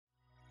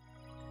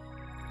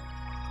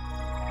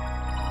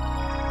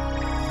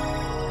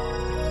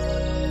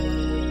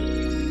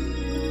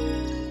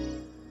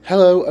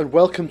Hello and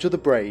welcome to The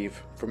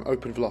Brave from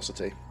Open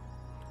Velocity.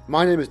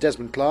 My name is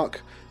Desmond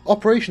Clark,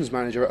 Operations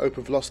Manager at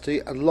Open Velocity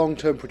and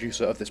long-term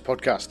producer of this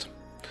podcast.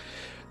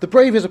 The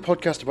Brave is a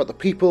podcast about the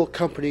people,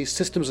 companies,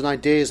 systems and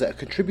ideas that are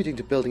contributing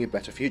to building a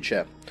better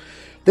future.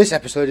 This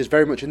episode is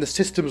very much in the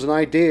systems and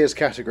ideas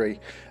category.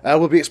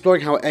 We'll be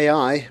exploring how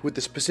AI, with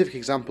the specific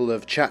example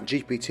of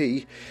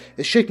ChatGPT,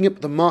 is shaking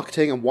up the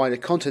marketing and wider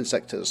content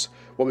sectors,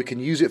 what we can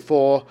use it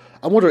for,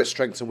 and what are its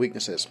strengths and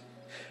weaknesses.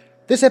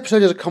 This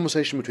episode is a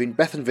conversation between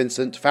Beth and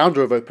Vincent,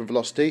 founder of Open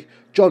Velocity,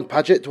 John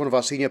Paget, one of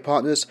our senior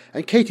partners,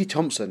 and Katie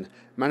Thompson,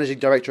 Managing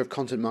Director of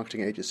content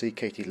marketing agency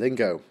Katie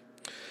Lingo.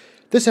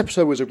 This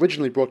episode was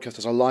originally broadcast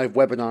as a live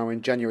webinar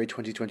in January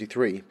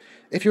 2023.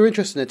 If you're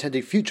interested in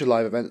attending future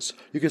live events,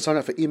 you can sign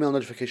up for email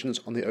notifications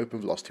on the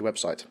Open Velocity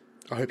website.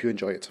 I hope you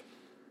enjoy it.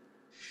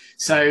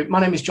 So my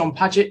name is John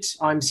Paget.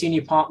 I'm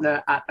Senior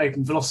Partner at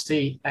Open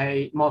Velocity,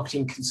 a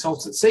marketing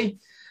consultancy.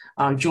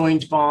 I'm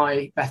joined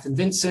by Beth and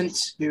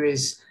Vincent, who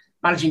is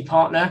Managing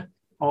Partner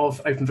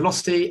of Open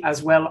Velocity,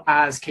 as well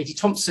as Katie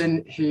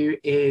Thompson, who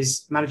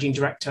is Managing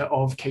Director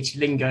of Katie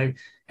Lingo,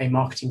 a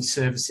marketing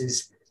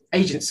services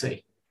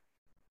agency.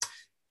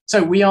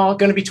 So we are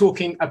going to be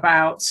talking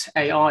about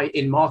AI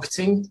in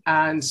marketing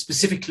and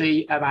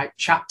specifically about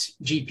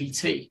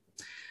ChatGPT.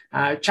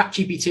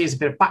 ChatGPT is a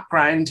bit of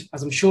background,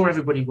 as I'm sure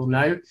everybody will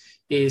know,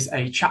 is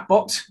a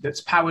chatbot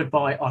that's powered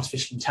by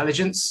artificial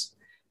intelligence.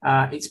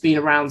 It's been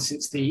around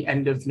since the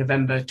end of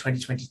November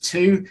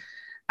 2022.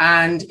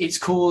 And it's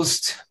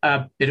caused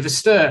a bit of a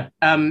stir.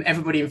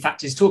 Everybody, in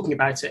fact, is talking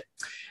about it.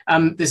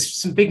 There's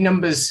some big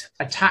numbers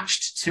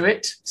attached to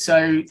it.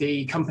 So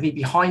the company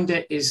behind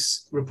it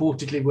is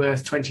reportedly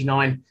worth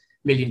 $29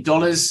 million.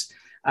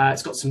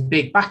 It's got some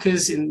big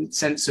backers in the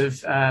sense of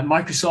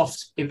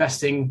Microsoft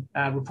investing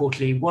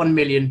reportedly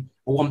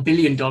 $1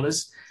 billion,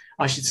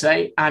 I should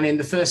say. And in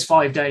the first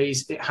 5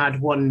 days, it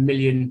had 1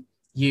 million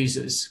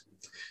users.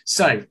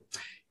 So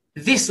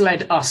this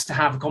led us to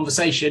have a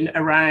conversation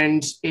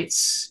around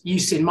its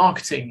use in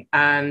marketing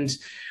and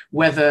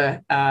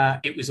whether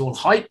it was all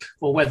hype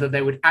or whether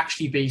there would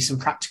actually be some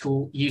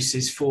practical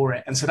uses for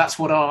it. And so that's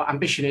what our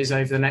ambition is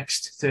over the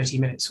next 30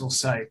 minutes or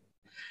so.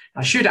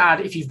 I should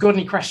add, if you've got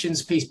any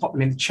questions, please pop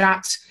them in the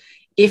chat.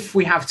 If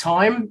we have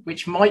time,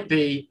 which might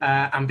be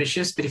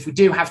ambitious, but if we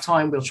do have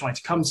time, we'll try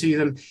to come to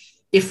them.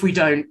 If we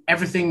don't,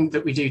 everything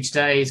that we do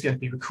today is going to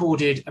be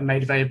recorded and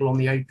made available on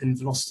the Open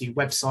Velocity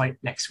website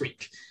next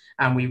week.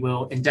 And we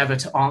will endeavour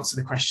to answer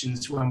the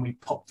questions when we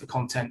pop the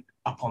content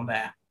up on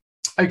there.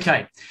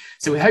 Okay,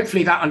 so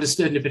hopefully that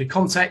understood in a bit of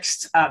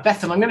context.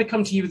 Bethel, I'm going to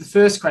come to you with the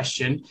first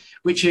question,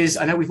 which is,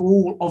 I know we've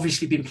all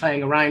obviously been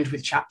playing around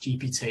with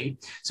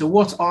ChatGPT. So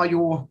what are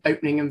your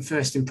opening and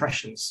first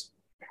impressions?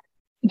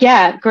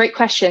 Yeah, great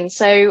question.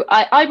 So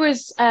I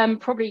was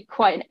probably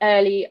quite an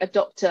early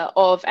adopter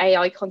of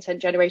AI content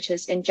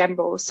generators in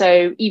general.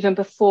 So even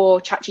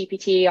before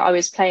ChatGPT, I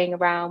was playing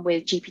around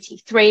with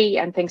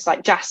GPT-3 and things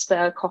like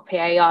Jasper, Copy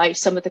AI,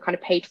 some of the kind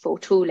of paid for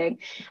tooling.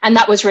 And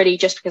that was really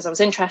just because I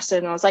was interested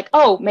and I was like,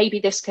 oh, maybe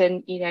this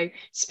can,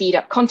 speed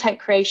up content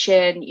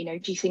creation,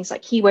 do things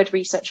like keyword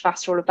research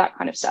faster, all of that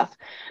kind of stuff.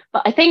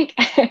 But I think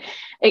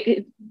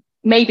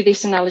maybe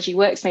this analogy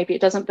works, maybe it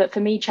doesn't. But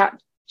for me,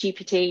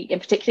 GPT in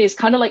particular is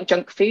kind of like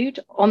junk food.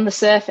 On the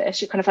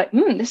surface, you're kind of like,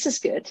 this is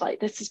good.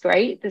 Like, this is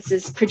great. This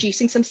is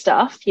producing some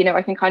stuff.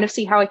 I can kind of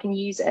see how I can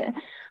use it.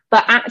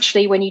 But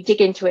actually, when you dig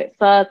into it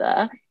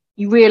further,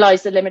 you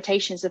realize the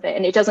limitations of it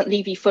and it doesn't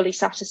leave you fully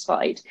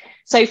satisfied.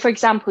 So, for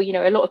example,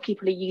 a lot of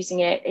people are using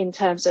it in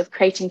terms of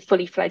creating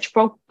fully fledged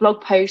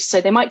blog posts. So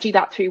they might do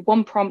that through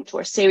one prompt or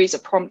a series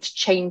of prompts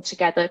chained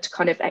together to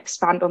kind of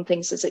expand on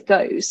things as it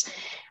goes.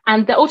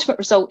 And the ultimate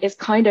result is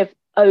kind of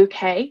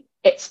okay.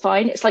 It's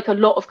fine. It's like a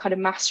lot of kind of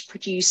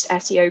mass-produced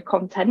SEO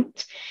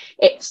content.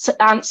 It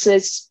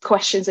answers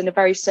questions in a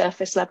very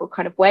surface level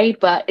kind of way,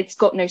 but it's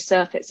got no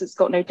surface. It's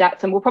got no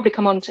depth. And we'll probably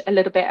come on to a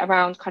little bit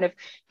around kind of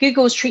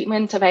Google's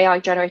treatment of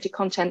AI-generated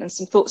content and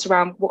some thoughts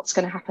around what's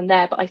going to happen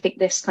there. But I think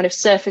this kind of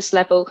surface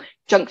level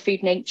junk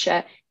food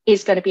nature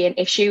is going to be an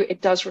issue.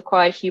 It does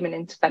require human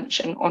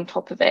intervention on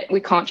top of it. We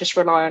can't just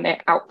rely on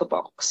it out the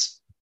box.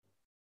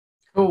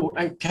 Cool.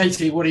 And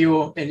Katie, what are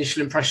your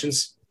initial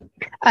impressions?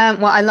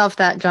 Well, I love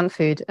that junk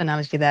food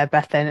analogy there,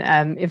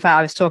 Bethan. In fact,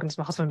 I was talking to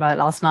my husband about it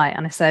last night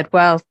and I said,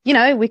 well,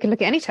 we could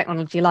look at any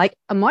technology like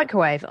a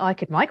microwave. I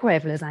could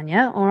microwave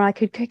lasagna or I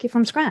could cook it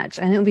from scratch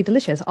and it'll be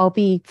delicious. I'll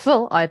be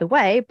full either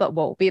way, but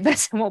what will be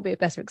a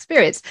better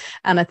experience?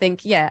 And I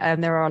think,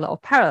 there are a lot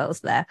of parallels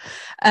there.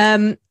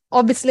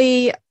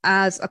 Obviously,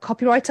 as a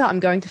copywriter, I'm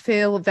going to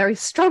feel very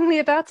strongly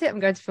about it. I'm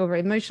going to feel very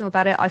emotional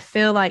about it. I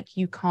feel like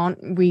you can't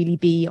really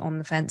be on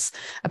the fence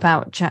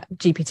about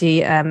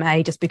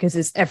ChatGPT, just because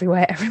it's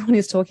everywhere. Everyone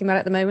is talking about it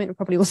at the moment. We're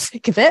probably all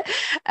sick of it.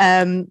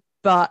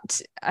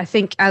 But I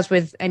think, as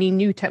with any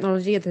new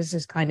technology, there's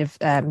this kind of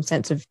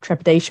sense of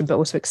trepidation, but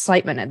also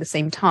excitement at the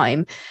same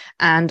time.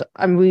 And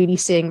I'm really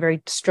seeing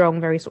very strong,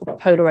 very sort of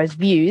polarized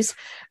views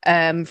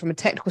from a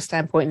technical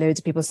standpoint. Loads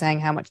of people saying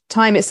how much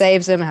time it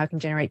saves them, how it can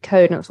generate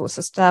code and all sorts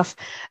of stuff.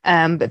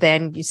 But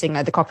then you're seeing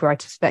like the copyright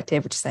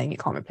perspective, which is saying it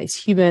can't replace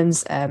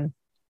humans.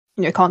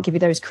 It can't give you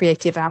those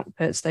creative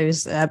outputs,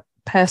 those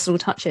personal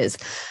touches.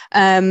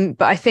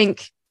 But I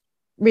think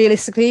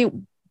realistically,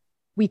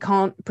 we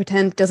can't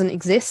pretend it doesn't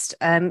exist.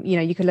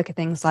 You could look at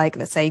things like,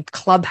 let's say,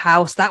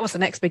 Clubhouse, that was the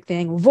next big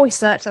thing, or voice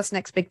search, that's the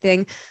next big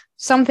thing.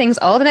 Some things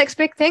are the next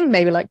big thing,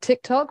 maybe like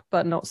TikTok,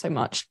 but not so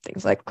much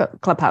things like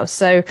Clubhouse.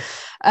 So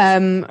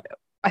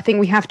I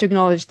think we have to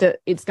acknowledge that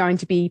it's going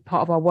to be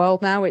part of our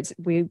world now.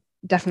 We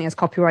definitely, as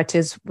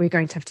copywriters, we're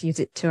going to have to use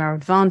it to our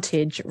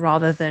advantage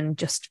rather than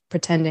just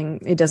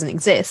pretending it doesn't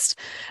exist.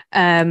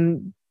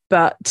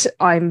 But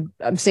I'm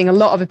seeing a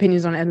lot of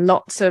opinions on it, and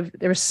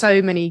there are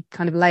so many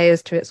kind of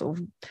layers to it, sort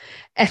of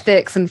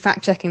ethics and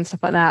fact checking and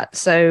stuff like that.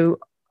 So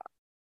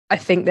I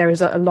think there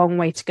is a long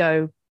way to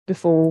go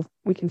before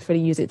we can fully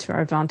use it to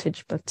our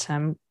advantage. But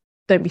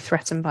don't be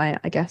threatened by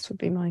it, I guess, would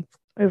be my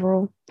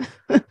overall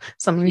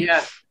summary.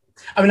 Yeah.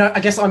 I mean, I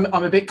guess I'm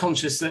a bit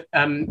conscious that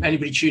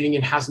anybody tuning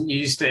in hasn't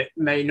used it,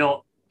 may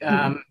not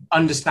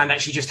understand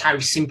actually just how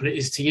simple it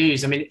is to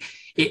use. I mean,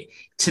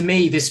 to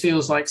me, this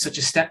feels like such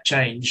a step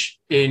change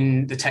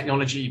in the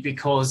technology,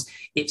 because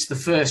it's the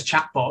first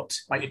chatbot,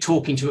 like you're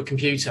talking to a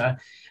computer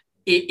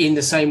in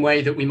the same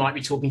way that we might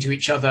be talking to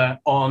each other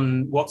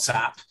on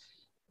WhatsApp.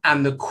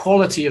 And the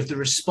quality of the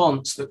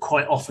response that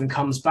quite often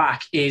comes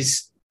back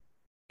is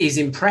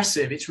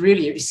impressive. It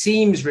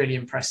seems really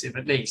impressive,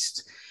 at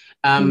least.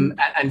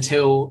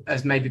 Until,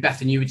 as maybe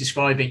Beth and you were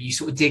describing, you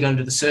sort of dig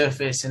under the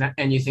surface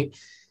and you think,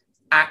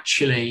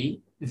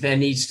 actually, we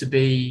need to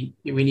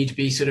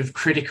be sort of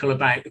critical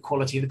about the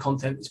quality of the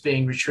content that's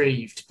being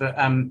retrieved. But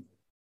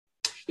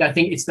I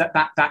think it's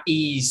that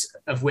ease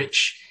of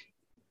which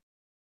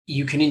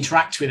you can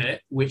interact with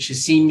it, which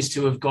seems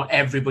to have got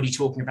everybody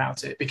talking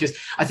about it. Because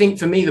I think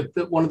for me,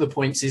 one of the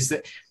points is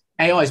that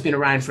AI has been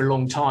around for a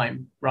long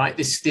time, right?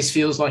 This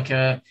feels like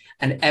an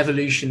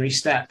evolutionary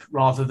step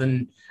rather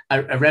than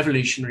a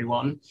revolutionary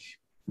one.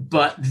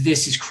 But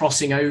this is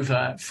crossing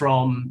over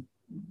from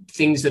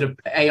things that are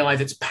AI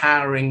that's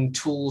powering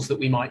tools that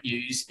we might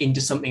use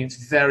into something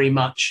that's very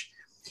much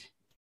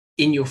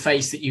in your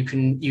face, that you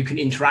can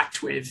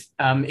interact with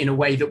in a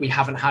way that we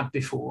haven't had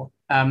before.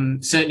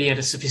 Certainly at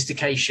a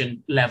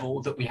sophistication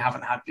level that we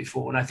haven't had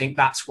before. And I think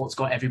that's what's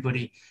got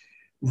everybody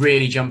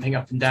really jumping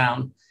up and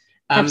down.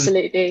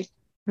 Absolutely.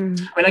 I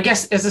mean, I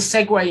guess as a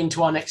segue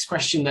into our next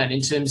question then,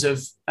 in terms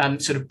of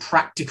sort of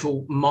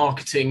practical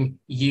marketing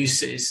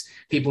uses,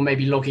 people may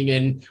be logging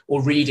in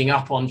or reading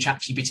up on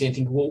ChatGPT and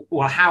thinking,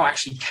 well, how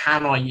actually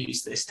can I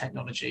use this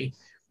technology?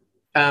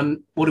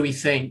 What do we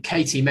think?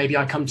 Katie, maybe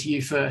I come to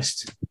you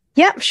first.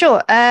 Yeah,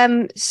 sure.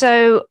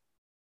 So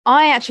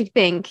I actually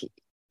think,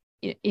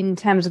 in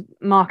terms of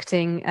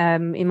marketing,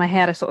 in my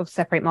head, I sort of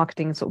separate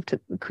marketing sort of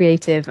to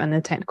creative and the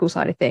technical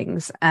side of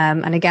things.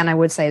 And again, I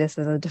would say this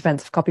as a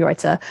defensive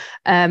copywriter.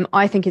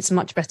 I think it's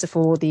much better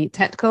for the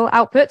technical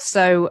output.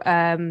 So,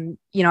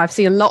 I've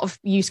seen a lot of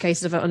use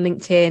cases of it on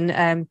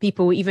LinkedIn,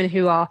 people even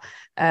who are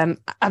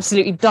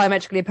absolutely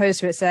diametrically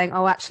opposed to it saying,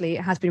 oh, actually,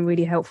 it has been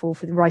really helpful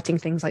for writing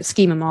things like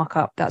schema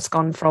markup that's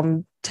gone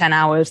from 10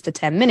 hours to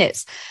 10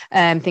 minutes,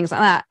 things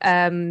like that.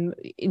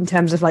 In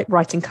terms of like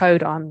writing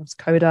code, I'm not a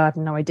coder, I have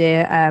no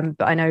idea.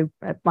 But I know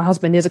my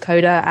husband is a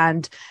coder,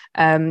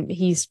 and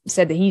he's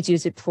said that he's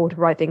used it before to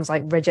write things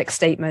like regex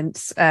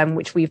statements,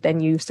 which we've then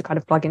used to kind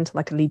of plug into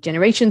like a lead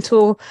generation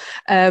tool.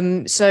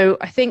 So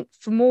I think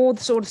for more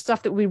the sort of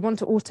stuff that we want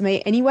to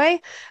automate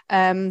anyway,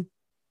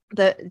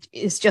 that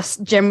is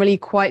just generally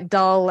quite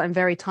dull and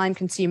very time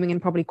consuming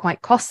and probably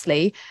quite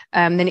costly,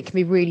 then it can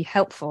be really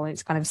helpful.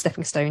 It's kind of a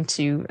stepping stone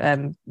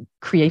to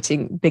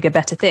creating bigger,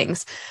 better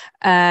things.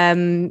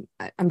 I'm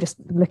just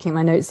looking at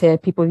my notes here.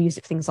 People use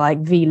it for things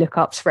like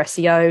VLOOKUPs for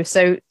SEO.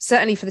 So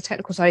certainly for the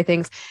technical side of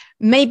things,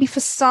 maybe for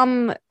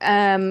some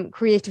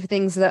creative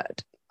things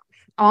that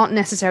aren't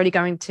necessarily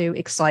going to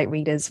excite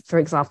readers, for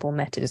example,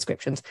 meta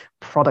descriptions,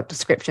 product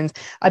descriptions.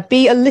 I'd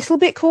be a little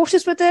bit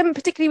cautious with them,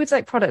 particularly with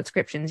like product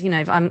descriptions.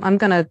 If I'm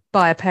going to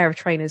buy a pair of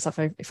trainers,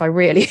 if I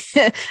really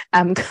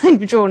am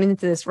kind of drawn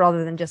into this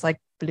rather than just like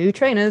blue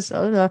trainers.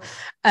 But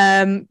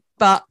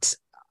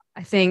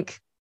I think,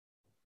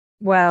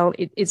 well,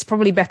 it's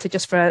probably better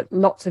just for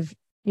lots of,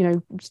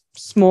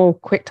 small,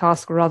 quick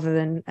tasks rather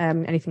than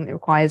anything that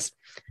requires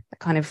a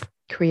kind of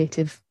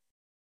creative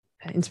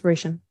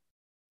inspiration.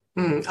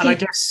 And I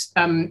guess,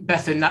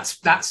 Bethan,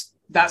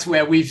 that's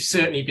where we've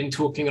certainly been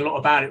talking a lot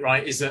about it,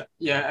 right? Is that,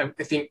 I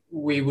think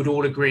we would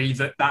all agree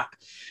that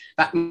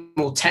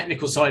more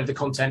technical side of the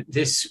content,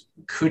 this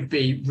could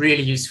be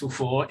really useful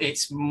for.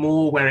 It's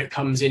more where it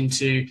comes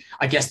into,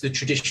 I guess, the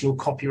traditional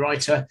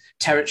copywriter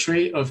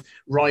territory of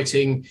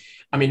writing,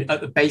 I mean,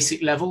 at the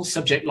basic level,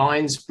 subject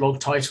lines, blog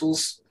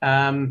titles,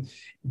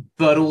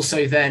 but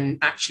also then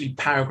actually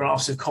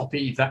paragraphs of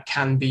copy that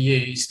can be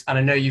used. And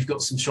I know you've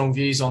got some strong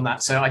views on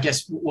that. So I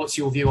guess, what's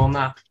your view on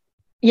that?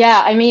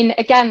 Yeah, I mean,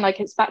 again, like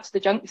it's back to the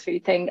junk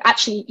food thing.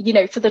 Actually, you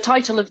know, for the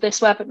title of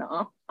this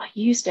webinar, I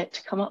used it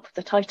to come up with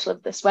the title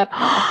of this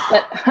webinar.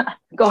 But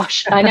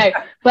gosh, I know.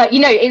 But, you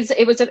know,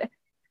 it was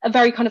a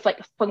very kind of like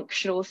a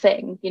functional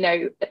thing. You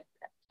know,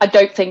 I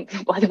don't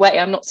think, by the way,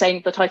 I'm not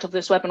saying the title of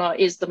this webinar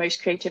is the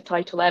most creative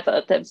title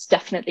ever. There's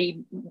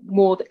definitely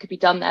more that could be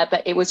done there,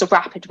 but it was a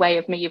rapid way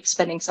of me of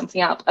spinning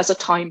something up as a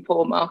time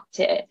poor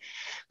marketeer.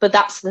 But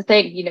that's the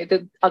thing, you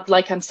know,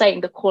 like I'm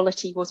saying, the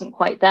quality wasn't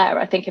quite there.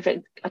 I think if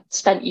I'd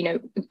spent, you know,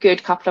 a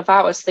good couple of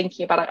hours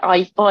thinking about it,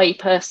 I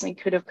personally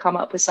could have come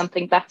up with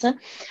something better.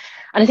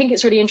 And I think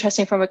it's really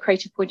interesting from a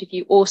creative point of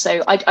view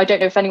also. I don't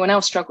know if anyone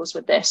else struggles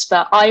with this,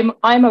 but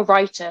I'm a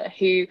writer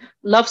who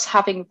loves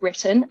having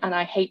written and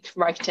I hate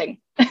writing.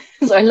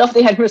 So I love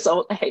the end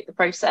result. I hate the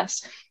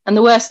process. And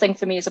the worst thing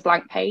for me is a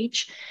blank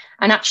page.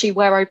 And actually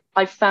where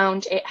I've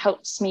found it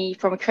helps me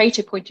from a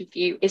creative point of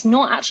view is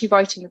not actually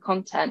writing the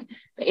content,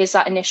 but is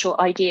that initial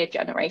idea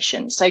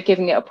generation. So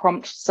giving it a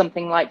prompt,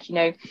 something like, you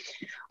know,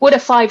 what are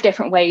 5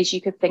 different ways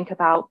you could think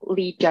about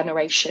lead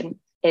generation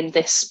in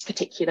this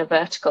particular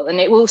vertical?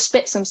 And it will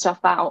spit some stuff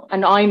out.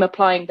 And I'm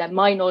applying then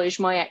my knowledge,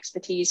 my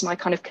expertise, my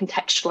kind of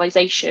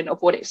contextualization of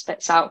what it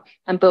spits out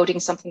and building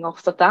something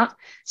off of that.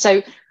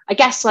 So I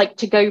guess like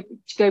to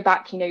go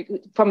back, you know,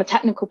 from a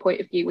technical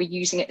point of view, we're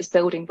using it as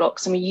building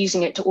blocks and we're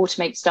using it to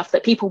automate stuff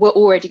that people were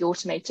already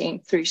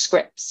automating through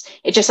scripts.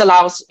 It just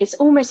allows, it's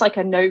almost like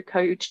a no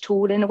code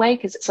tool in a way,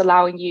 because it's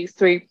allowing you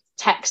through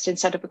text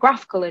instead of a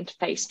graphical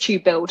interface to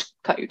build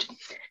code.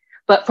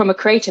 But from a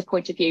creative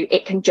point of view,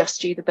 it can just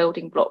do the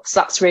building blocks.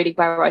 That's really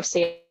where I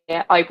see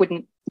it.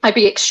 I'd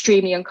be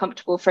extremely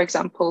uncomfortable, for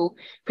example,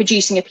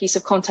 producing a piece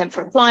of content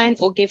for a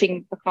client or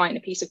giving a client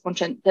a piece of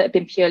content that had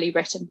been purely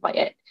written by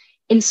it.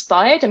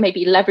 Inspired and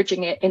maybe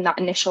leveraging it in that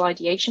initial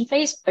ideation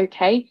phase,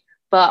 okay,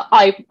 but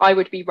I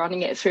would be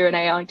running it through an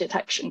AI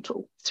detection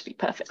tool, to be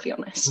perfectly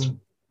honest.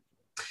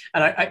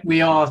 And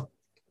we are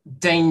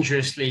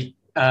dangerously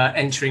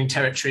entering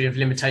territory of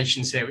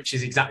limitations here, which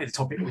is exactly the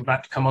topic we're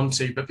about to come on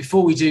to. But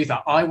before we do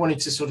that, I wanted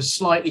to sort of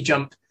slightly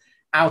jump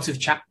out of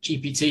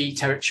ChatGPT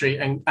territory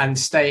and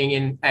staying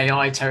in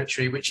AI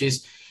territory, which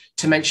is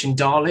to mention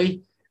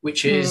DALL-E,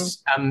 which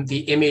is the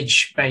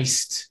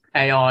image-based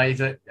AI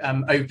that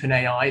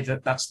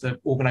OpenAI, that's the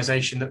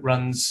organization that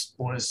runs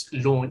or has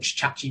launched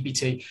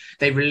ChatGPT.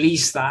 They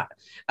released that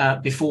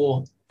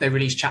before they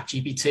released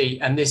ChatGPT,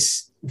 and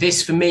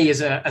this for me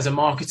as a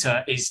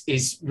marketer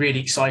is really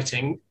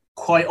exciting.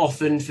 Quite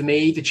often for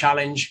me, the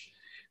challenge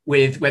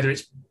with whether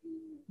it's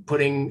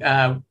putting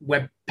a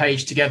web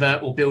page together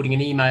or building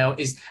an email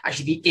is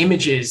actually the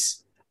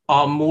images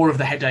are more of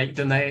the headache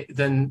than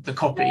the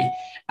copy,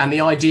 and the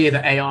idea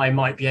that AI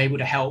might be able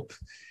to help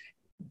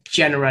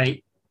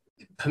generate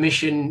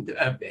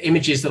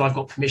images that I've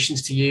got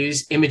permissions to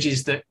use,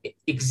 images that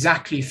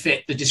exactly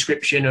fit the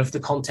description of the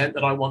content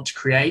that I want to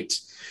create,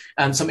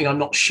 and something I'm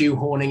not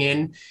shoehorning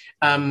in,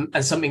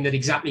 and something that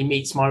exactly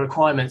meets my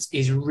requirements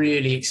is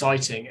really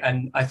exciting.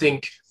 And I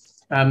think,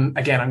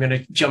 again, I'm going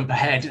to jump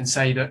ahead and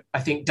say that I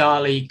think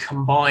DALL-E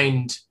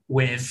combined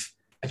with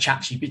a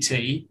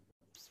ChatGPT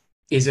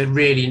is a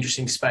really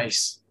interesting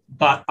space.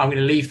 But I'm going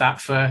to leave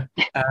that for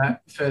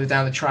further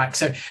down the track.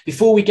 So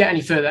before we get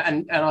any further,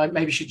 and I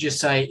maybe should just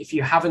say, if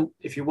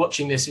you're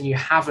watching this and you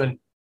haven't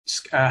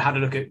had a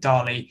look at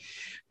DALL-E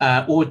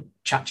or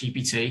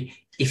ChatGPT,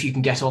 if you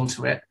can get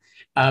onto it,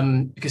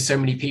 because so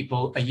many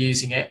people are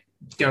using it,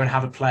 go and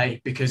have a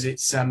play, because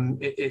it's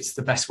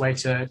the best way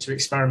to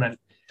experiment.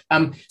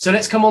 So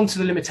let's come on to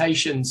the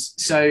limitations.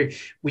 So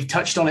we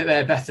touched on it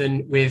there,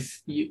 Bethan, with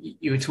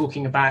you were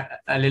talking about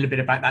a little bit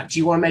about that. Do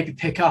you want to maybe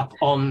pick up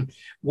on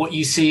what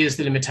you see as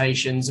the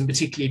limitations, and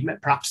particularly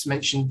perhaps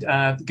mentioned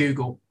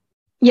Google?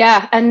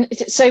 Yeah, and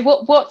so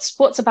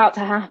what's about to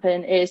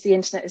happen is the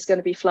internet is going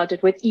to be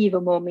flooded with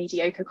even more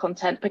mediocre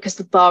content, because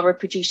the bar of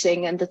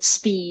producing and the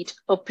speed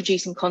of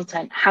producing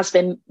content has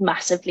been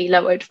massively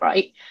lowered,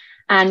 right?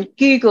 And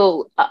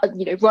Google,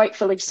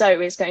 rightfully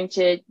so, is going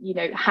to,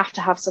 have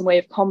to have some way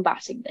of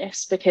combating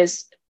this,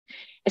 because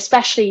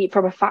especially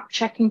from a fact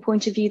checking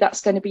point of view, that's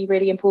going to be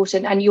really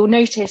important. And you'll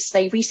notice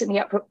they recently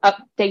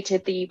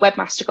updated the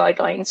webmaster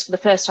guidelines for the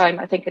first time,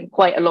 I think, in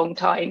quite a long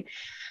time.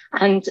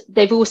 And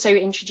they've also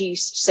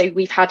introduced, so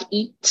we've had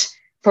EAT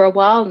for a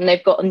while, and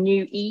they've got a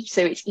new E,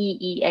 so it's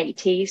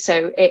EEAT,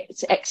 so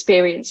it's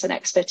experience and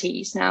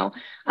expertise now.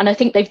 And I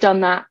think they've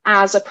done that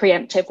as a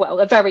preemptive,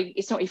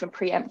 it's not even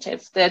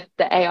preemptive,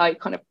 the AI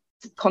kind of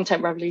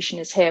content revolution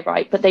is here,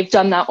 right? But they've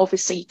done that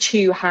obviously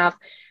to have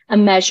a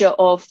measure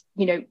of,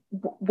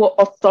 what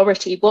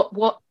authority,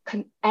 what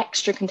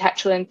extra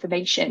contextual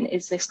information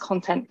is this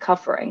content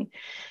covering,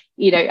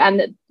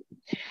 and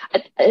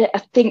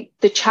I think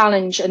the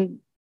challenge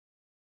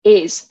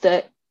is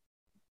that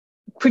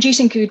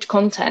producing good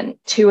content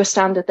to a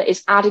standard that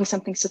is adding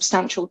something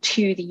substantial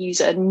to the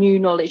user, new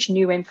knowledge,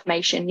 new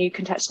information, new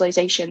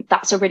contextualization,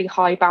 that's a really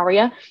high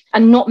barrier.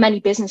 And not many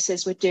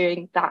businesses were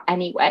doing that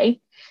anyway.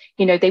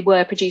 You know, they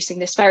were producing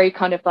this very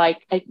kind of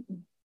like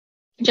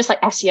just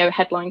like SEO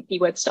headline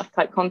keyword stuff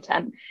type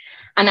content.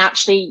 And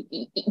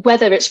actually,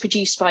 whether it's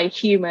produced by a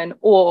human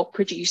or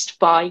produced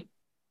by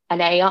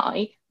an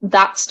AI,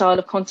 that style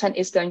of content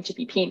is going to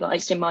be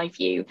penalized in my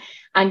view.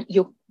 And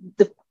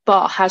the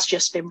bar has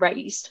just been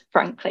raised,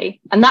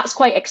 frankly. And that's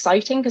quite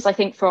exciting, because I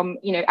think from,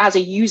 you know, as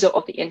a user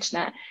of the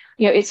internet,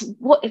 you know,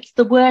 it's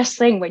the worst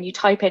thing when you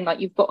type in, like,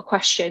 you've got a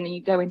question and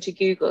you go into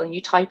Google and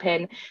you type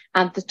in,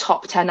 and the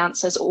top 10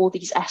 answers are all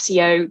these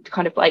SEO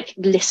kind of like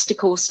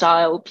listicle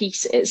style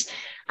pieces.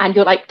 And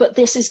you're like, but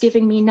this is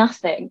giving me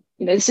nothing.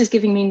 You know, this is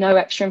giving me no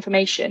extra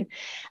information.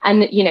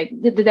 And, you know,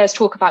 there's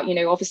talk about, you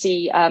know,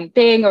 obviously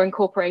Bing or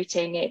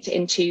incorporating it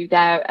into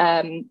their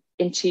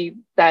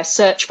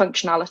search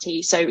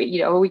functionality. So,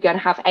 you know, are we going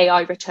to have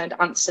AI returned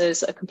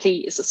answers are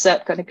complete? Is the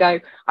SERP going to go?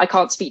 I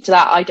can't speak to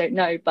that. I don't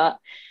know. But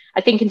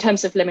I think in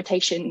terms of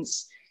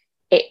limitations,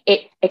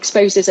 it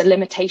exposes a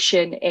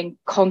limitation in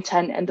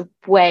content and the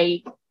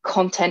way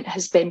content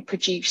has been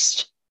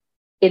produced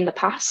in the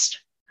past.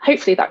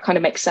 Hopefully that kind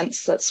of makes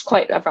sense. That's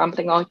quite a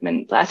rambling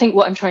argument. But I think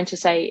what I'm trying to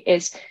say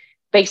is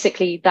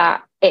basically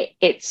that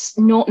it's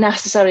not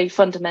necessarily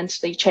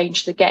fundamentally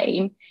changed the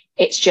game.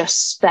 It's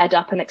just sped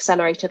up and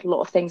accelerated a lot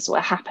of things that were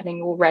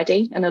happening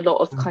already, and a lot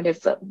of kind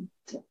of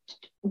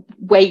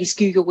ways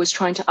Google was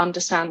trying to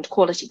understand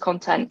quality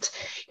content.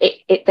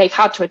 They've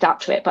had to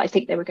adapt to it, but I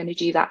think they were going to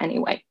do that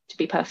anyway, to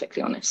be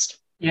perfectly honest.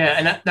 Yeah,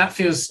 and that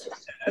feels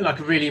like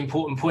a really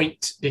important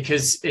point,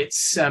 because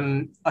it's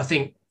I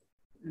think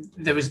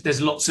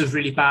there's lots of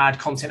really bad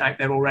content out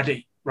there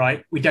already,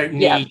 right? We don't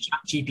need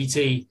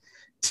ChatGPT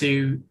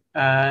to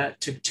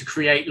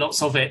create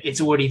lots of it.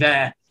 It's already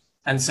there.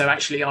 And so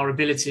actually our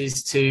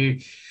abilities to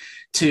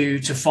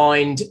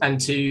find and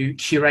to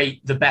curate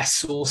the best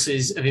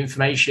sources of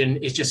information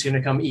is just going to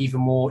become even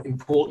more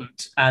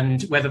important.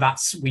 And whether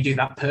we do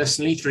that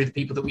personally through the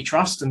people that we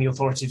trust and the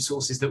authoritative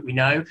sources that we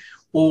know,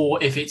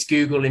 or if it's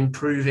Google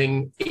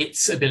improving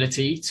its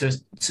ability to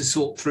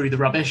sort through the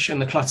rubbish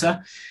and the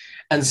clutter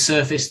and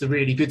surface the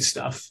really good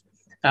stuff,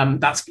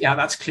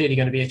 that's clearly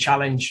going to be a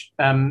challenge.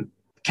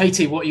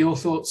 Katie, what are your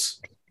thoughts?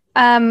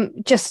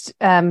 Just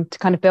to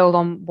kind of build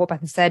on what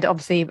Bethan said,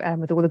 obviously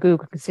with all the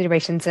Google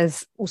considerations,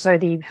 there's also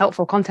the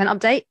helpful content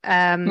update.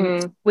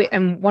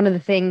 And one of the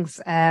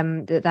things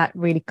that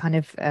really kind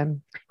of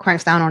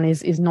cranks down on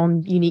is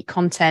non-unique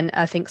content.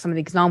 I think some of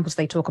the examples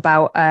they talk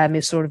about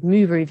is sort of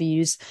movie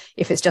reviews.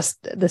 If it's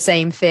just the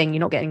same thing, you're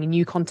not getting a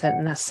new content,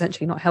 and that's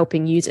essentially not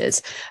helping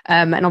users.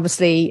 And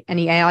obviously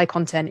any AI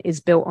content is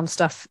built on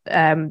stuff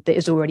that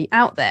is already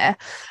out there.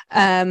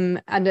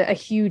 And a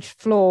huge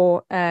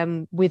flaw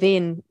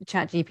within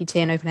ChatGPT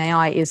and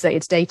OpenAI is that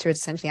its data is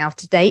essentially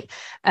out of date.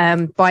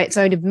 By its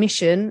own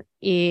admission,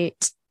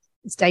 its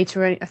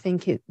data, I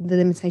think the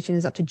limitation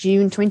is up to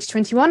June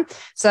 2021.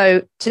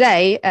 So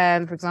today,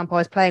 for example, I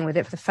was playing with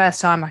it for the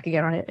first time I could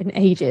get on it in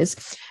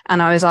ages,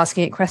 and I was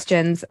asking it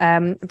questions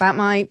about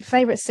my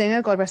favourite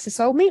singer, God rest his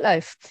soul,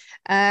 Meatloaf.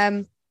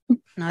 And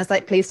I was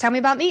like, please tell me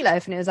about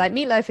Meatloaf. And it was like,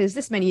 Meatloaf is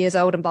this many years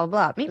old and blah,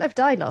 blah, blah. Meatloaf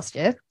died last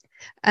year.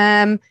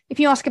 If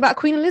you ask about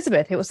Queen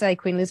Elizabeth, it will say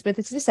Queen Elizabeth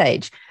is this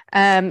age.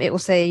 It will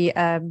say,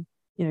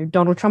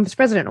 Donald Trump is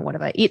president or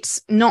whatever.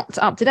 It's not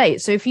up to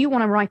date. So if you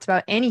want to write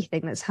about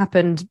anything that's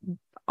happened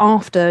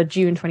after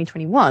June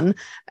 2021,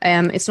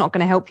 it's not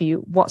going to help you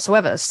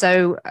whatsoever.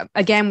 So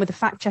again, with the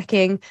fact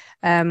checking,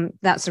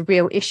 that's a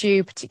real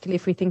issue, particularly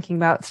if we're thinking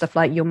about stuff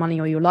like your money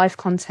or your life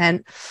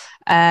content.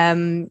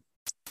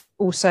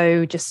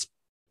 Also, just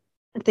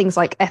things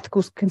like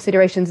ethical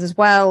considerations as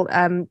well.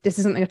 This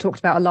is something I talked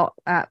about a lot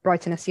at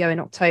Brighton SEO in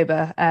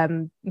October,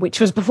 which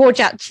was before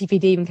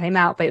ChatGPT even came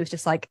out, but it was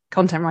just like,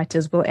 content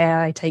writers, will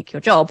AI take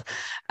your job?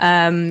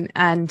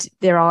 And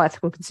there are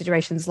ethical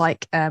considerations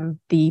like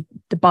the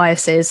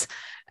biases,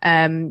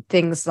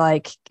 things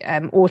like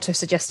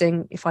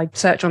auto-suggesting. If I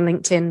search on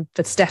LinkedIn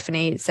for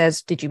Stephanie, it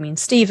says, did you mean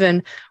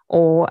Stephen?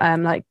 Or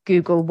like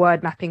Google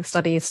word mapping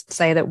studies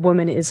say that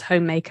woman is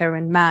homemaker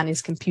and man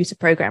is computer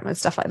programmer and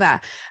stuff like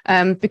that,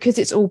 because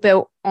it's all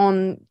built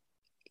on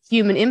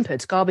human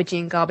inputs, garbage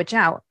in, garbage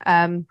out.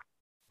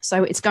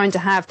 So it's going to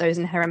have those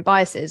inherent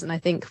biases. And I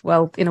think,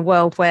 well, in a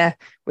world where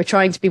we're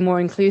trying to be more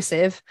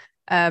inclusive,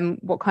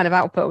 what kind of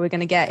output are we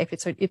going to get if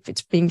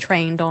it's being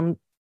trained on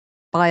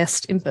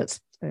biased inputs?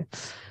 So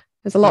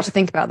there's a lot to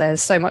think about.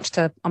 There's so much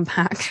to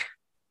unpack.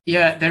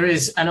 Yeah, there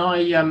is. And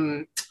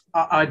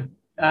I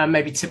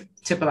maybe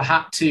tip of the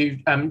hat to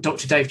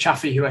Dr. Dave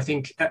Chaffee, who I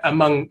think,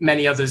 among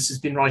many others, has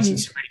been writing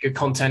some really good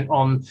content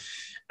on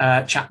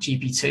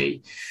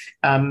ChatGPT.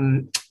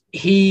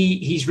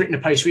 He's written a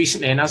post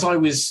recently, and as I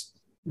was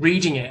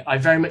reading it, I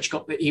very much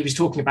got that he was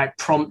talking about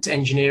prompt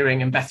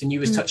engineering. And Bethan, you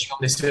was touching on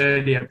this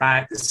earlier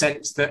about the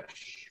sense that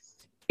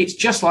it's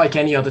just like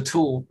any other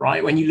tool,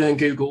 right? When you learn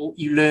Google,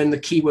 you learn the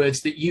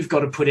keywords that you've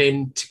got to put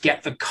in to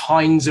get the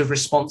kinds of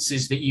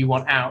responses that you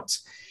want out.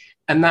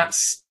 And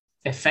that's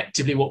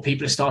effectively what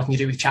people are starting to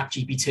do with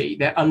ChatGPT.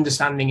 They're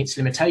understanding its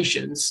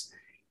limitations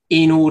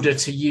in order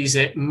to use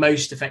it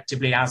most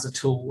effectively as a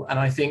tool. And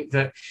I think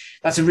that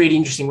that's a really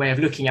interesting way of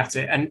looking at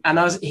it. And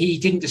as he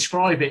didn't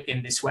describe it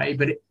in this way,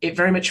 but it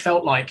very much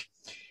felt like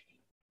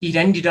he'd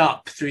ended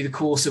up, through the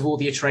course of all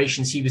the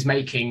iterations he was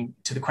making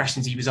to the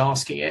questions he was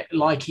asking it,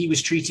 like he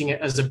was treating it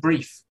as a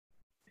brief.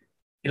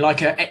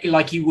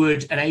 Like you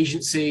would an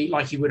agency,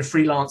 like you would a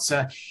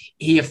freelancer.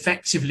 He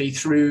effectively,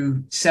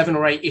 through 7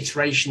 or 8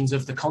 iterations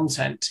of the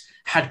content,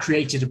 had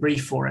created a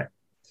brief for it.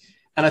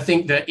 And I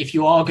think that if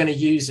you are going to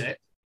use it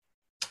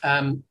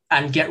and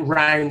get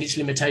round its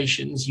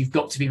limitations, you've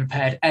got to be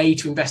prepared, A,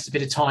 to invest a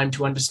bit of time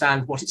to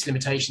understand what its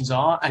limitations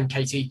are. And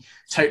Katie,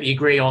 totally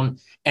agree on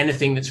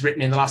anything that's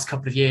written in the last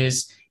couple of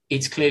years.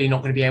 It's clearly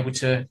not going to be able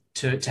to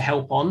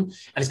help on, and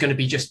it's going to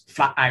be just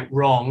flat out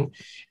wrong.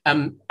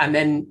 And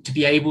then to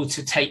be able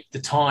to take the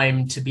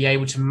time to be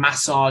able to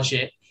massage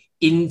it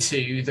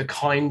into the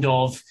kind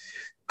of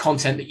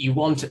content that you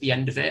want at the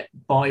end of it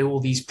by all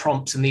these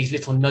prompts and these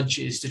little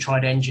nudges to try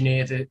to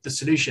engineer the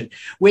solution,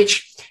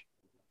 which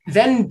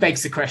then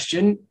begs the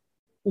question,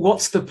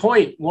 what's the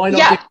point? Why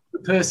not give the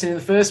person in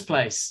the first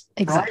place?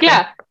 Exactly.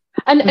 Right? Yeah.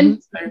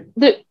 And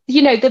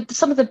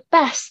some of the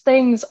best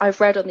things I've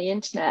read on the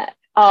internet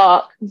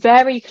are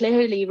very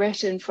clearly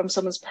written from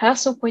someone's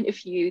personal point of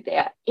view. They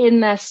are in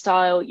their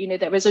style.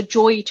 There is a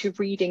joy to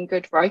reading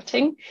good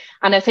writing.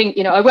 And I think,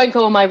 I won't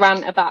go on my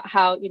rant about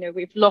how,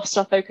 we've lost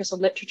our focus on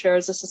literature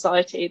as a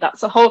society. That's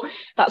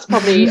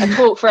probably a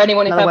talk for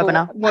anyone if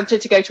ever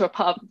wanted to go to a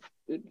pub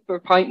for a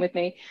pint with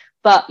me.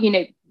 But,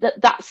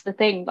 that's the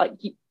thing,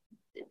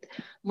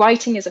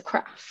 writing is a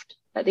craft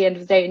at the end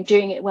of the day, and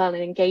doing it well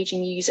and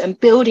engaging user and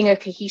building a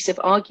cohesive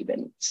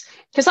argument.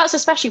 Because that's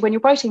especially when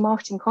you're writing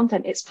marketing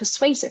content, it's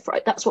persuasive,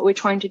 right? That's what we're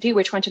trying to do.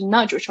 We're trying to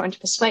nudge, we're trying to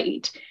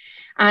persuade.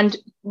 And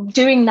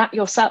doing that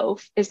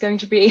yourself is going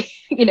to be,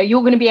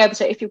 you're going to be able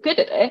to, if you're good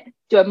at it,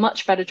 do a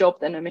much better job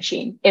than a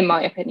machine, in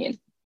my opinion.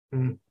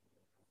 Mm.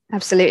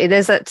 Absolutely.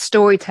 There's that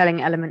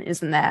storytelling element,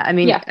 isn't there? I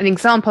mean, An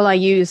example I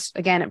used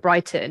again at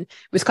Brighton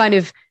was kind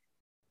of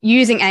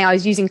using AI,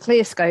 using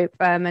ClearScope,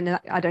 and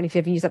I don't know if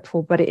you've ever used that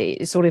before, but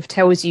it sort of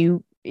tells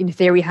you, in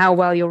theory, how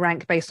well you'll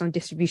rank based on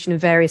distribution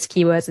of various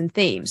keywords and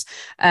themes.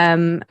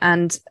 And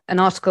an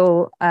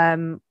article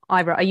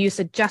I wrote, I used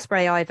a Jasper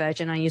AI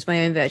version, I used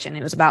my own version.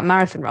 It was about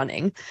marathon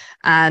running.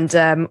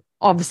 And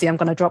obviously, I'm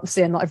going to drop this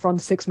in, I've run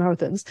 6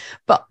 marathons,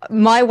 but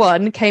my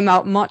one came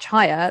out much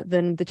higher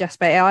than the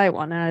Jasper AI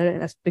one. And I don't know,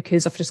 that's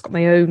because I've just got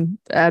my own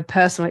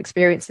personal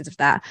experiences of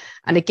that.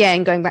 And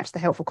again, going back to the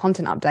helpful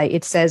content update,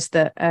 it says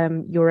that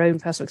your own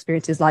personal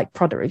experiences, like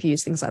product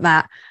reviews, things like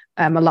that,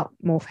 are a lot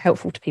more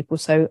helpful to people.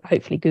 So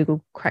hopefully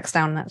Google cracks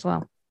down on that as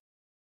well.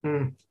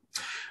 Mm.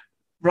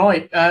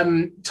 Right.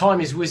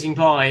 Time is whizzing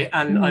by,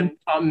 and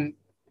I'm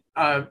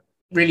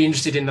really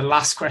interested in the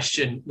last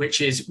question,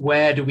 which is,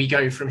 where do we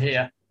go from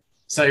here?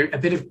 So a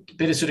bit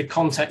of sort of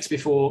context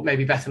before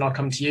maybe Beth and I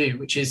come to you,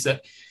 which is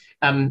that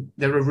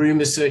there are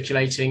rumours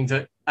circulating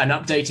that an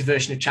updated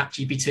version of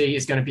ChatGPT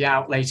is going to be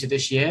out later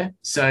this year.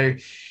 So,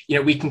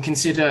 we can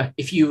consider,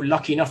 if you're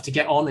lucky enough to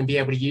get on and be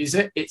able to use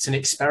it, it's an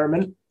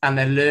experiment and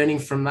they're learning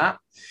from that.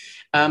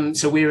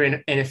 So we're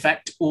in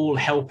effect all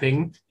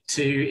helping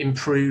to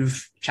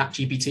improve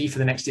ChatGPT for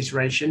the next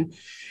iteration.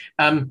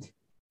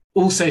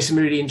 Also, some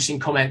really interesting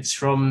comments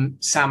from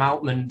Sam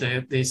Altman,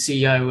 the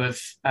CEO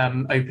of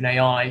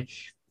OpenAI.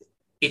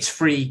 It's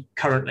free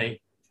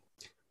currently.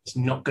 It's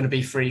not going to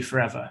be free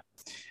forever.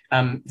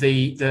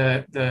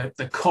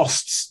 The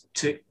costs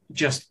to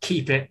just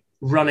keep it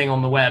running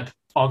on the web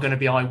are going to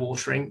be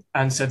eye-watering.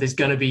 And so there's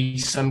going to be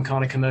some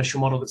kind of commercial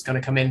model that's going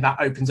to come in that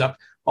opens up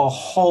a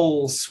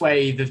whole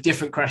swathe of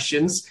different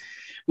questions,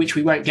 which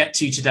we won't get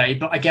to today.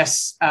 But I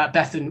guess,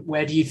 Bethan,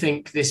 where do you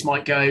think this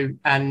might go?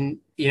 And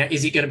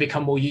is it going to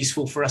become more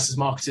useful for us as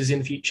marketers in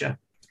the future?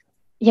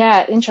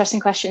 Yeah, interesting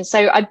question.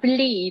 So I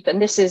believe,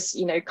 and this is,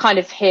 kind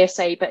of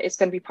hearsay, but it's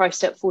going to be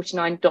priced at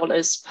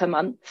 $49 per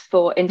month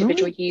for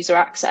individual user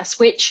access,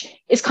 which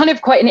is kind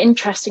of quite an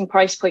interesting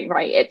price point,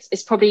 right?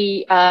 It's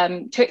probably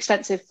too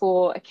expensive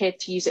for a kid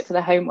to use it for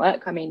their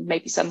homework. I mean,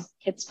 maybe some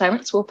kids'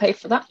 parents will pay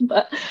for that,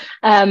 but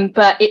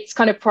it's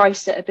kind of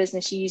priced at a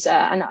business user.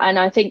 And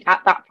I think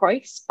at that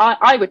price,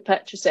 I would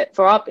purchase it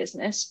for our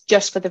business,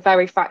 just for the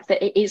very fact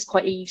that it is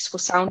quite a useful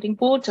sounding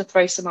board to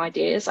throw some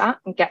ideas at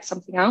and get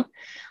something out.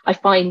 I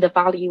find the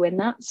value in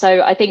that.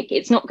 So I think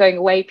it's not going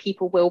away.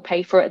 People will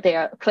pay for it. They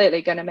are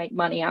clearly going to make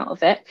money out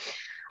of it.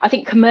 I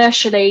think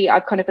commercially,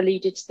 I've kind of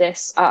alluded to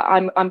this.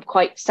 I'm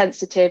quite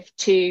sensitive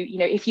to,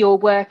 if you're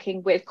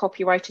working with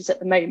copywriters at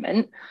the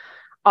moment,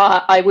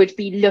 I would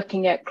be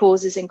looking at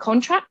clauses in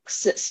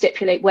contracts that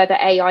stipulate whether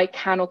AI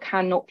can or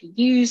cannot be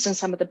used and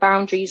some of the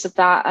boundaries of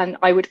that. And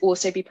I would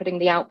also be putting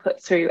the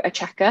output through a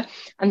checker,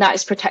 and that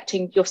is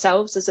protecting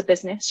yourselves as a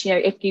business.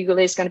 If Google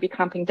is going to be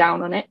clamping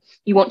down on it,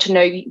 you want to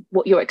know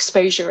what your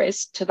exposure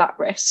is to that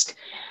risk.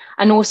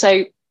 And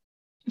also,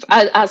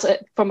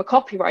 from a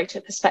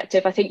copywriter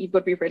perspective, I think you've got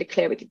to be really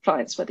clear with your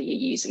clients whether you're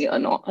using it or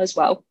not as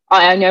well.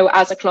 I know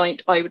as a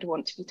client, I would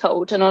want to be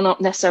told, and I'm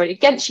not necessarily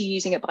against you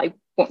using it, but I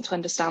want to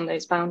understand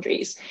those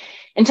boundaries.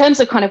 In terms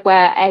of kind of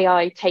where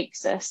AI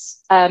takes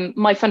us,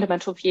 my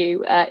fundamental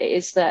view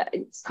is that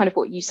it's kind of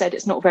what you said.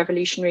 It's not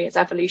revolutionary, it's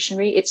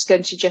evolutionary. It's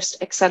going to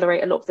just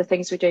accelerate a lot of the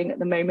things we're doing at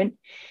the moment.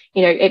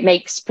 It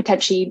makes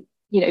potentially,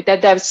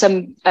 there's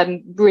some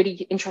really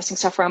interesting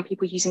stuff around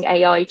people using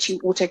AI to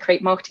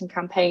auto-create marketing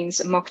campaigns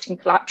and marketing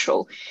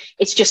collateral.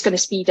 It's just going to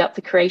speed up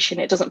the creation.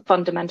 It doesn't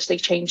fundamentally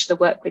change the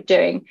work we're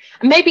doing.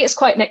 And maybe it's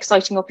quite an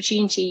exciting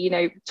opportunity,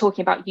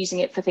 talking about using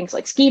it for things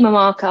like schema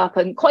markup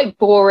and quite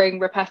boring,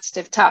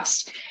 repetitive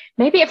tasks.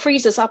 Maybe it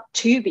frees us up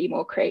to be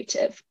more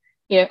creative,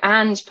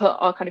 and put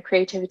our kind of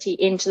creativity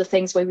into the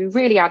things where we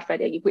really add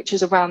value, which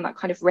is around that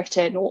kind of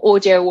written or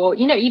audio or,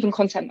 even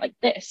content like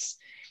this.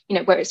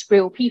 Where it's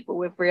real people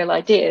with real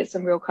ideas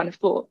and real kind of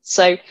thoughts.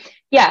 So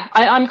yeah,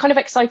 I'm kind of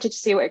excited to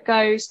see where it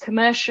goes.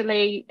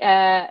 Commercially,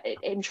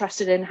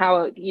 interested in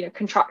how,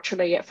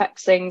 contractually it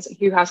affects things,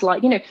 who has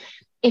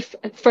if,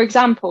 for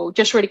example,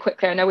 just really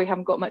quickly, I know we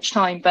haven't got much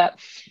time, but,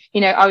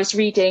 I was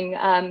reading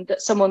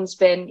that someone's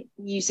been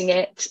using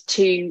it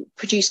to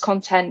produce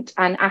content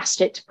and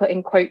asked it to put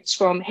in quotes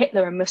from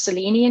Hitler and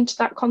Mussolini into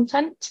that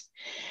content.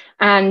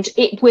 And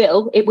it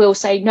will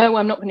say, no,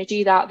 I'm not going to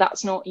do that.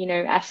 That's not,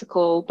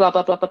 ethical, blah,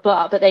 blah, blah, blah,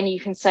 blah. But then you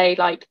can say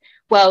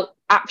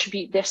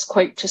attribute this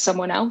quote to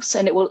someone else,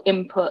 and it will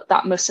input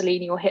that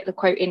Mussolini or Hitler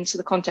quote into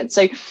the content.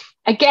 So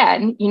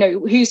again,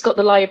 who's got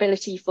the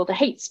liability for the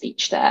hate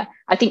speech there?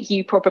 I think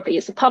you probably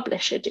as a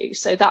publisher do.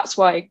 So that's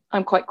why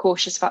I'm quite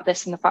cautious about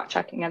this and the fact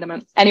checking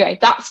element. Anyway,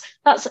 that's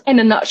in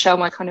a nutshell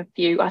my kind of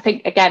view. I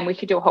think, again, we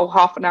could do a whole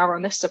half an hour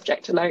on this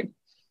subject alone.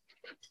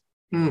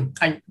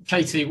 And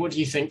Katie, what do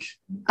you think?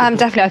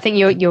 Definitely, I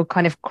think you're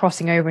kind of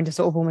crossing over into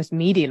sort of almost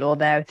media law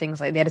there,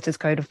 things like the editor's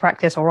code of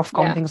practice or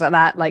Ofcom, things like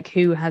that, like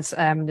who has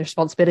the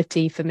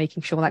responsibility for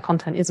making sure that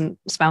content isn't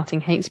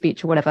spouting hate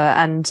speech or whatever.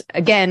 And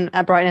again,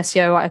 at Brighton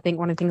SEO, I think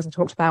one of the things I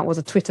talked about was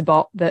a Twitter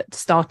bot that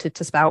started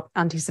to spout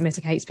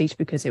anti-Semitic hate speech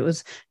because it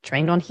was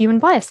trained on human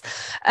bias.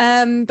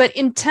 But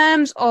in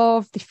terms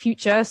of the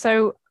future,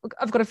 so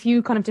I've got a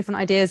few kind of different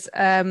ideas.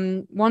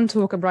 One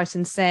talker,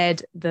 Brighton,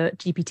 said that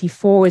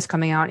GPT-4 is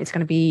coming out. It's going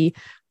to be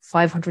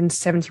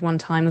 571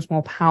 times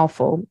more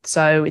powerful.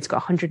 So it's got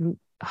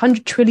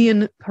 100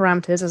 trillion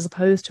parameters as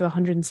opposed to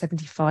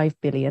 175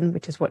 billion,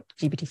 which is what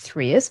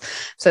GPT-3 is.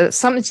 So it's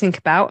something to think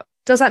about.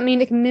 Does that mean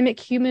it can mimic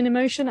human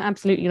emotion?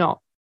 Absolutely not.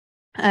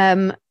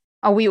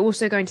 Are we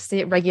also going to see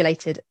it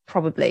regulated?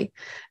 Probably.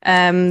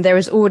 There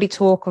is already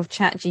talk of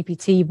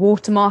ChatGPT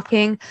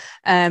watermarking.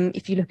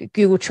 If you look at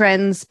Google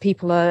Trends,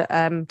 people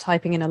are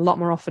typing in a lot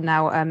more often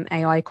now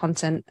AI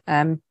content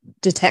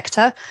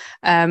detector.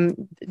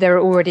 There are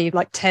already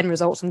like 10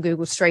 results on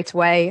Google straight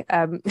away.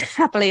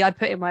 Happily, I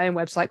put in my own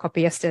website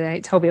copy yesterday.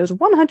 It told me it was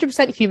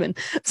 100% human.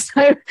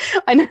 So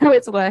I know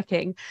it's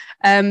working.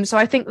 So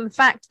I think the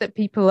fact that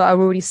people are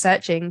already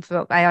searching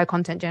for AI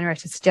content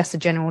generators suggests a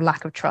general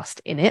lack of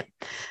trust in it.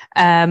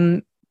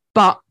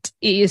 But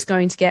it is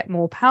going to get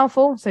more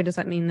powerful. So does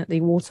that mean that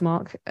the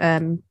watermark,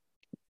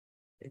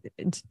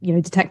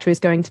 detector is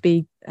going to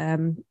be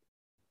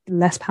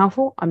less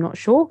powerful? I'm not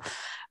sure.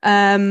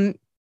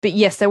 But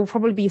yes, there will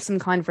probably be some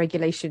kind of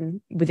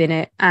regulation within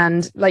it.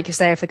 And like you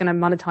say, if they're going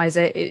to monetize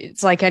it,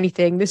 it's like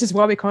anything. This is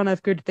why we can't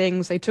have good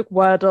things. They took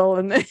Wordle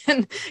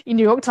and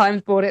New York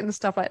Times bought it and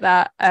stuff like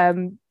that.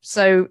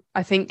 So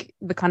I think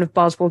the kind of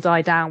buzz will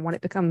die down when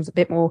it becomes a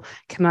bit more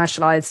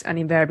commercialized and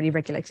invariably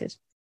regulated.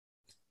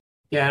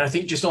 Yeah, and I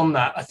think just on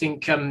that, I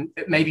think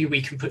maybe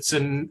we can put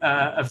some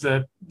of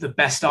the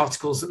best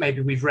articles that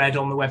maybe we've read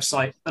on the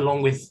website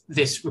along with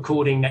this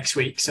recording next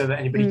week so that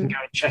anybody can go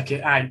and check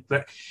it out.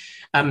 But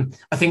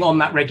I think on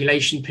that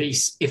regulation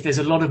piece, if there's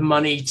a lot of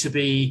money to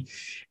be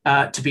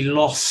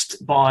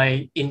lost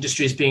by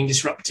industries being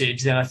disrupted,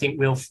 then I think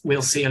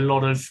we'll see a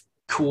lot of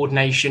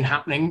coordination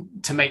happening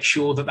to make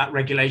sure that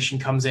regulation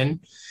comes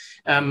in.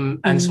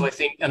 And so I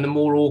think, and the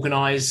more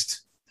organised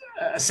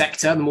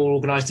sector, the more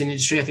organised in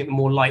industry, I think the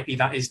more likely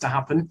that is to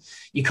happen.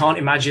 You can't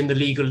imagine the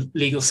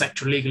legal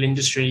sector, legal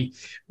industry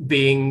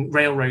being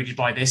railroaded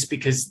by this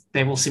because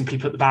they will simply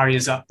put the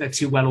barriers up. They're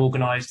too well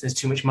organised. There's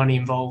too much money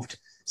involved.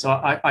 So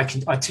I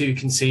too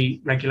can see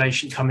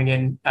regulation coming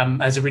in.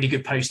 There's a really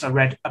good post I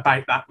read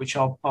about that, which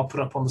I'll put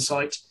up on the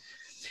site.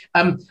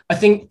 I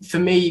think for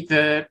me,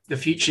 the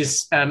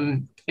futures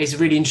is a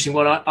really interesting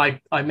one.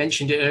 I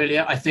mentioned it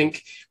earlier. I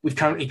think we've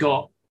currently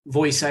got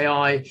voice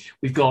AI,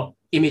 we've got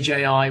image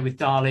AI with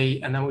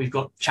DALL-E, and then we've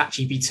got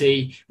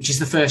ChatGPT, which is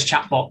the first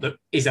chatbot that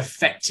is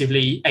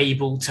effectively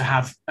able to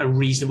have a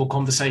reasonable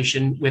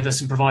conversation with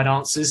us and provide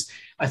answers.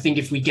 I think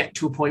if we get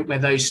to a point where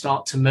those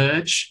start to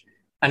merge,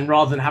 and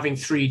rather than having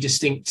three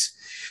distinct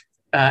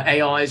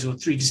AIs or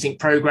three distinct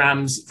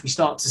programs, if we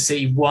start to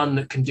see one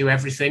that can do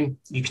everything,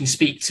 you can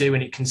speak to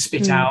and it can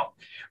spit out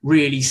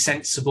really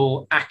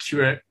sensible,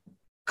 accurate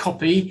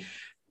copy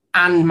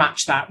and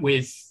match that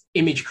with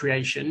image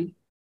creation,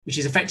 which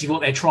is effectively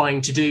what they're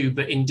trying to do,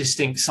 but in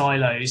distinct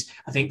silos,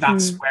 I think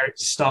that's where it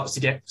starts to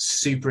get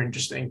super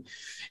interesting,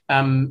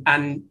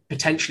 and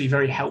potentially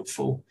very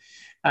helpful.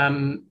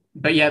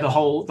 But yeah, the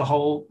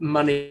whole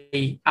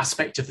money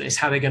aspect of this,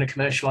 how they're going to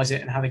commercialize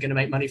it and how they're going to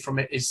make money from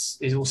it is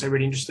also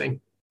really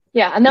interesting.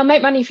 Yeah, and they'll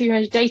make money for your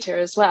own data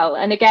as well.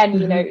 And again,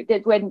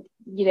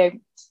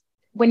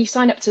 when you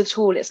sign up to the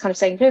tool, it's kind of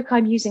saying, look,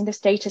 I'm using this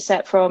data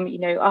set from,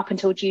 up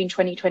until June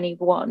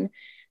 2021.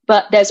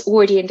 But there's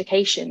already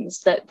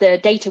indications that the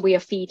data we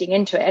are feeding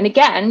into it. And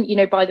again,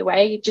 by the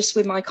way, just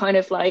with my kind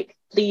of like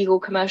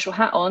legal commercial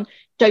hat on,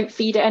 don't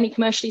feed it any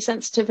commercially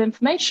sensitive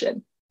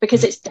information,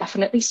 because it's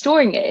definitely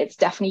storing it. It's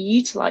definitely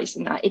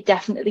utilizing that. It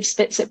definitely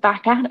spits it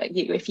back out at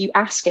you if you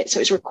ask it. So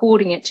it's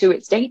recording it to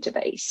its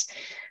database.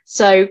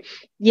 So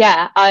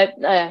yeah,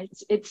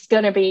 it's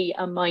going to be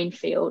a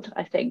minefield,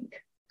 I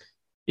think.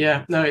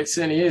 Yeah, no, it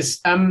certainly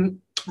is.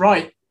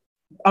 Right.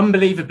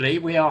 Unbelievably,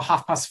 we are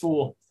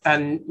 4:30,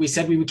 and we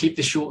said we would keep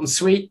this short and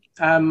sweet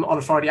on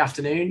a Friday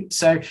afternoon.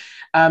 So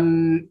I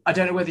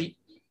don't know whether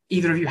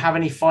either of you have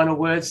any final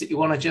words that you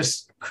want to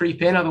just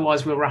creep in.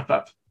 Otherwise, we'll wrap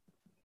up.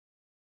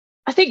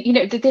 I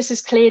think, this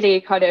is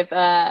clearly kind of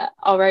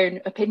our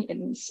own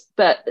opinions,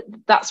 but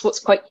that's what's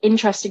quite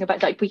interesting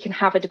about, like, we can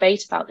have a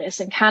debate about this,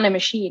 and can a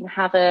machine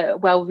have a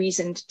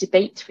well-reasoned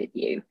debate with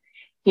you,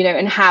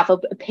 and have an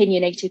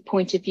opinionated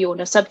point of view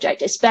on a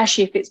subject,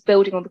 especially if it's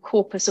building on the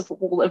corpus of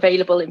all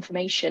available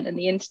information in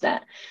the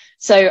internet.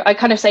 So I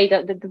kind of say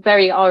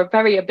that our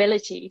very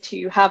ability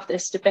to have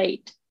this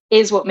debate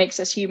is what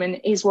makes us human,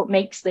 is what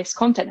makes this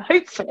content.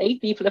 Hopefully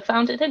people have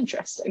found it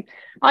interesting.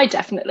 I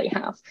definitely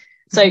have.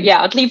 So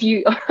yeah, I'd leave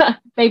you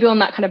maybe on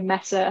that kind of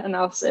meta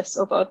analysis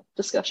of our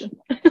discussion.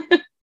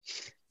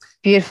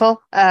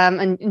 Beautiful.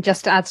 And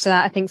just to add to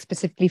that, I think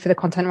specifically for the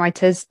content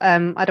writers, I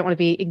don't want to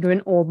be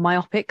ignorant or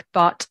myopic,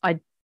 but I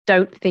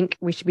don't think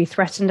we should be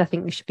threatened. I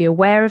think we should be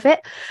aware of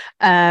it.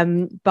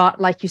 But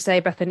like you say,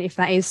 Bethan, if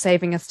that is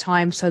saving us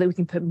time so that we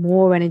can put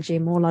more energy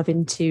and more love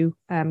into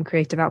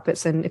creative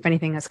outputs, and if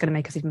anything, that's going to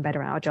make us even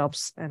better at our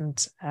jobs.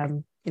 And,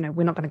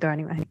 we're not going to go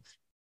anywhere,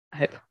 I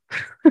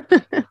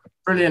hope.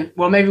 Brilliant.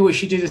 Well, maybe we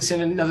should do this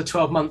in another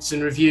 12 months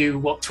and review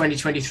what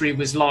 2023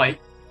 was like.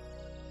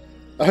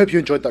 I hope you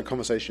enjoyed that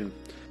conversation.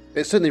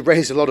 It certainly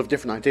raised a lot of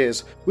different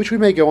ideas, which we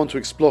may go on to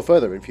explore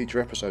further in future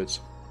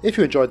episodes. If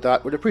you enjoyed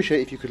that, we'd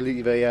appreciate if you could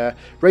leave a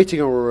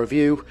rating or a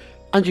review,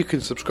 and you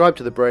can subscribe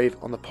to The Brave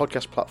on the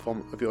podcast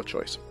platform of your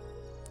choice.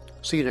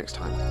 See you next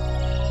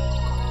time.